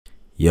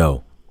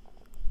Yo,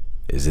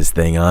 is this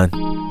thing on?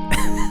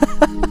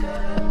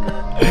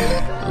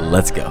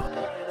 Let's go.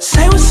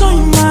 Say what's on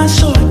your mind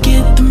so I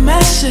get the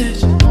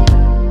message.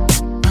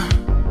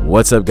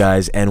 What's up,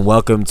 guys, and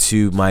welcome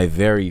to my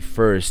very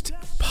first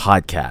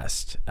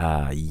podcast,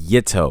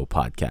 Yitto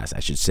podcast, I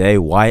should say,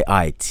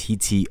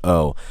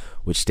 YITTO,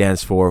 which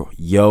stands for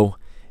Yo,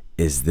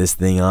 is this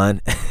thing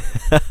on?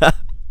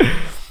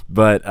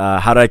 But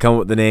how did I come up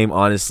with the name?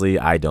 Honestly,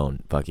 I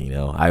don't fucking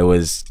know. I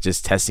was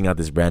just testing out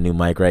this brand new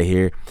mic right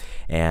here,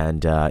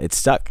 and it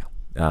stuck.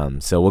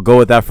 So we'll go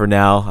with that for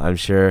now. I'm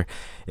sure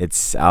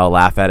I'll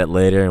laugh at it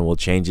later, and we'll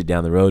change it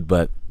down the road.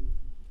 But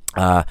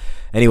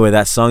anyway,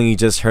 that song you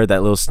just heard,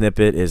 that little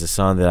snippet, is a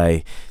song that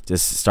I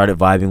just started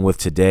vibing with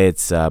today.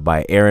 It's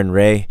by Aaron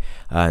Ray.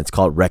 It's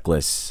called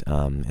Reckless.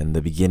 And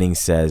the beginning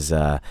says,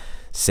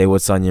 say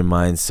what's on your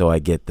mind so I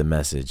get the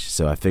message.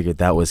 So I figured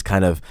that was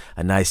kind of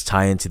a nice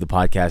tie into the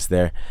podcast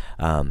there.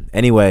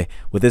 Anyway,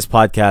 with this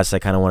podcast, I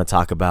kind of want to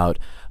talk about,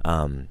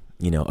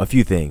 a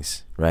few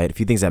things, right? A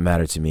few things that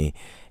matter to me.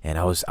 And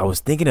I was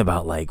thinking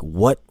about like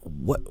what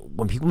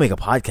when people make a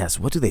podcast,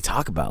 what do they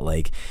talk about?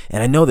 Like,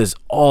 and I know there's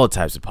all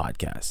types of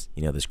podcasts.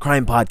 There's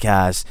crime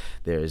podcasts,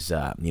 there's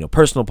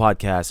personal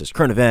podcasts, there's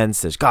current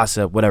events, there's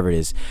gossip, whatever it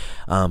is.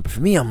 But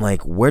for me, I'm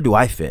like, where do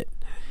I fit?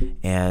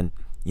 And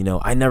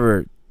I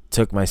never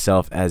took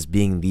myself as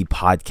being the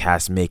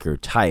podcast maker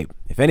type.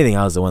 If anything,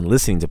 I was the one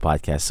listening to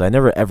podcasts, so I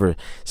never ever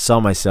saw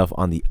myself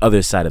on the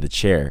other side of the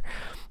chair.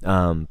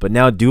 But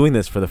now doing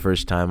this for the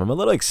first time, I'm a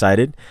little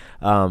excited.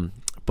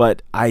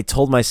 But I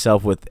told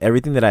myself, with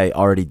everything that I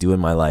already do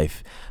in my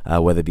life,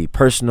 whether it be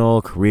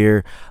personal,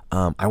 career,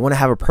 I want to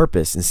have a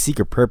purpose and seek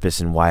a purpose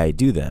in why I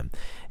do them.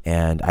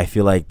 And I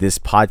feel like this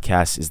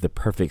podcast is the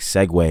perfect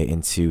segue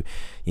into,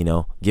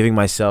 giving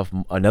myself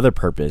another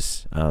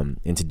purpose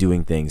into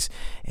doing things.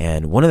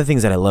 And one of the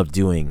things that I love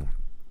doing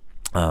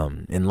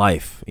in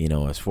life,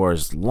 as far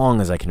as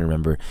long as I can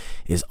remember,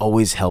 is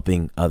always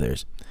helping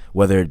others.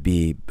 Whether it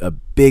be a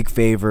big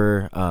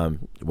favor,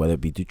 whether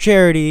it be through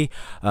charity,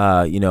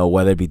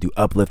 whether it be through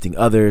uplifting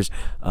others,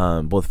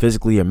 both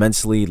physically or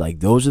mentally,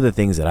 like those are the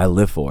things that I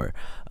live for.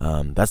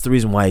 That's the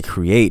reason why I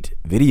create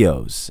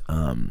videos.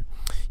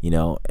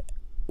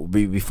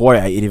 Before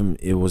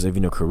it was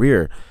even a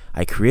career,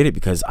 I created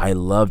because I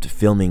loved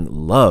filming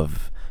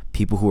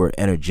people who are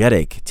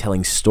energetic,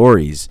 telling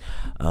stories,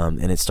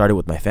 and it started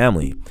with my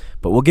family.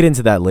 But we'll get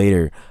into that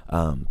later.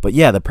 But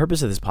yeah, the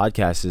purpose of this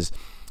podcast is,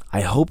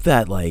 I hope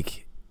that,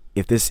 like,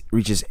 if this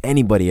reaches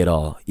anybody at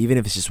all, even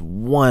if it's just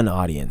one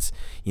audience,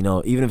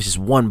 even if it's just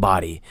one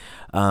body,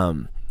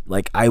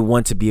 I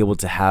want to be able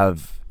to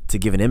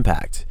give an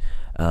impact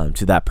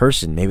to that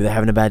person. Maybe they're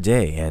having a bad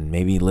day, and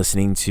maybe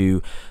listening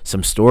to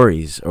some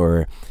stories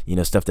or,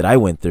 stuff that I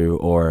went through,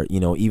 or,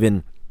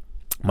 even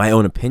my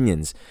own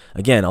opinions.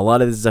 Again, a lot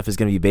of this stuff is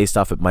going to be based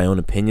off of my own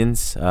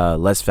opinions,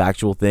 less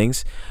factual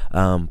things.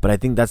 But I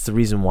think that's the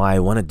reason why I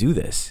want to do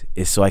this,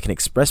 is so I can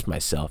express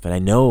myself. And I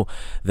know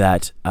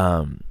that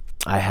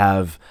I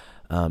have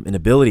an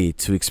ability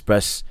to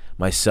express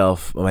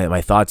myself,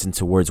 my thoughts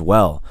into words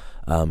well,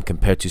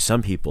 compared to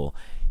some people.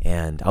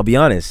 And I'll be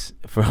honest,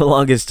 for the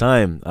longest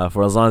time,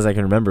 for as long as I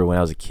can remember, when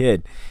I was a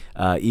kid,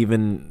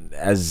 even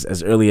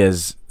as early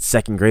as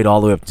second grade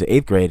all the way up to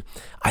eighth grade,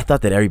 I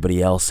thought that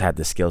everybody else had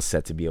the skill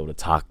set to be able to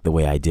talk the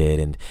way I did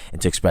and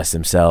to express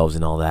themselves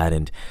and all that.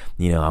 And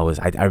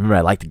I remember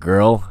I liked a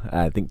girl,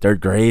 I think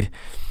third grade.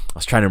 I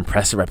was trying to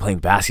impress her by playing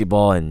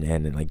basketball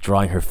and like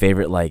drawing her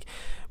favorite like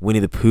Winnie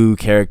the Pooh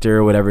character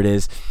or whatever it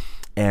is.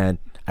 And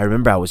I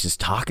remember I was just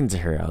talking to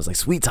her. I was like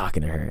sweet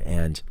talking to her,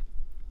 and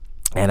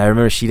I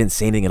remember she didn't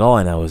say anything at all,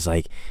 and I was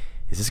like,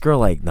 is this girl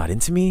like not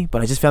into me?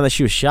 But I just found that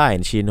she was shy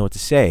and she didn't know what to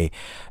say.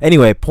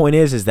 Anyway, point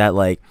is that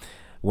like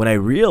when I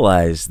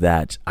realized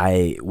that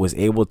I was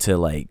able to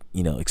like,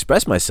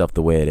 express myself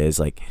the way it is,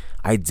 like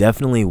I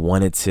definitely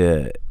wanted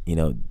to,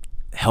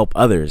 help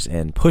others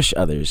and push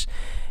others.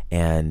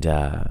 And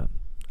I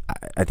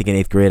think in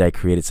eighth grade I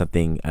created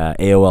something,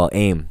 AOL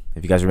AIM.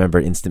 If you guys remember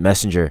Instant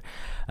Messenger,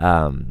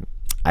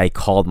 I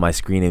called my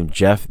screen name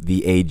Jeff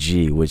the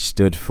AG, which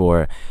stood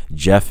for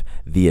Jeff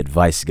the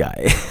Advice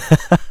Guy.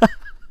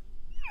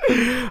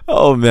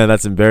 Oh man,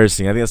 that's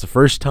embarrassing. I think that's the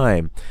first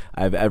time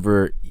I've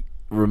ever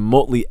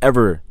remotely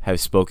ever have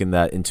spoken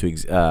that into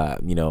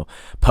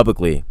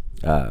publicly.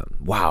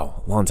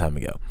 Wow, a long time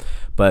ago.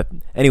 But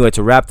anyway,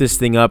 to wrap this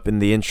thing up in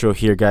the intro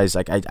here, guys,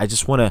 like I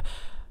just want to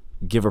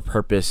give a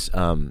purpose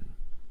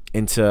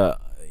into,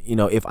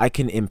 if I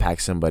can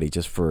impact somebody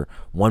just for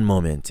one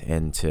moment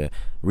and to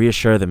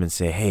reassure them and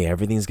say, hey,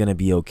 everything's going to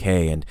be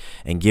okay, and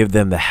give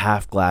them the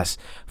half glass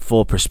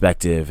full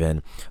perspective,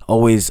 and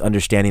always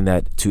understanding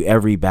that to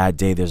every bad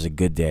day, there's a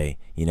good day.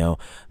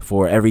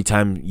 For every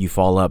time you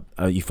fall down,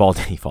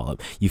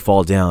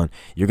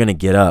 you're going to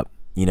get up,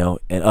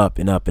 and up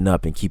and up and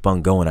up and keep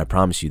on going. I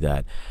promise you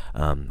that.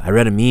 I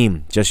read a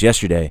meme just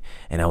yesterday,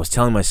 and I was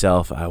telling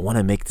myself, I want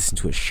to make this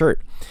into a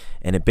shirt.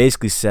 And it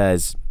basically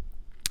says,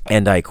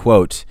 and I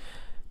quote,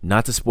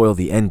 not to spoil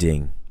the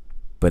ending,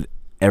 but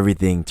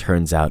everything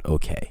turns out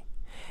okay.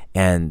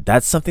 And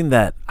that's something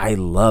that I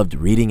loved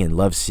reading and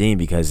loved seeing,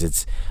 because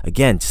it's,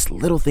 again, just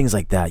little things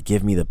like that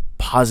give me the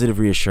positive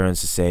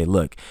reassurance to say,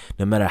 look,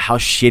 no matter how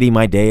shitty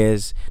my day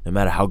is, no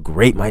matter how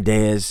great my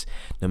day is,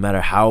 no matter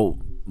how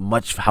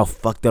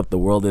fucked up the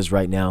world is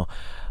right now,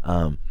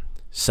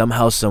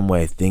 somehow, some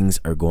way, things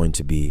are going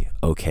to be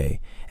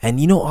okay.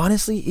 And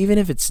honestly, even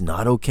if it's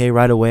not okay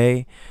right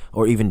away,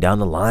 or even down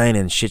the line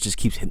and shit just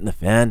keeps hitting the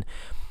fan,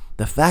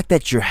 the fact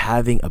that you're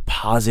having a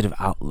positive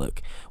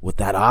outlook with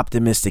that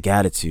optimistic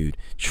attitude,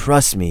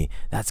 trust me,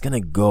 that's going to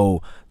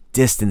go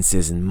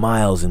distances and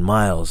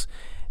miles.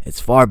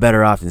 It's far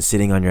better off than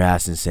sitting on your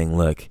ass and saying,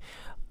 look,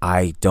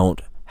 I don't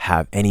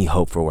have any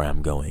hope for where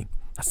I'm going.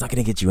 That's not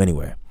going to get you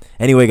anywhere.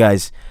 Anyway,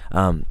 guys,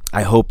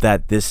 I hope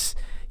that this,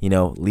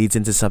 leads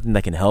into something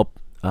that can help.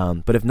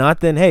 But if not,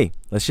 then hey,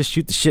 let's just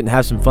shoot the shit and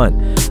have some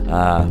fun.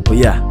 But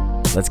yeah,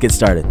 let's get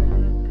started.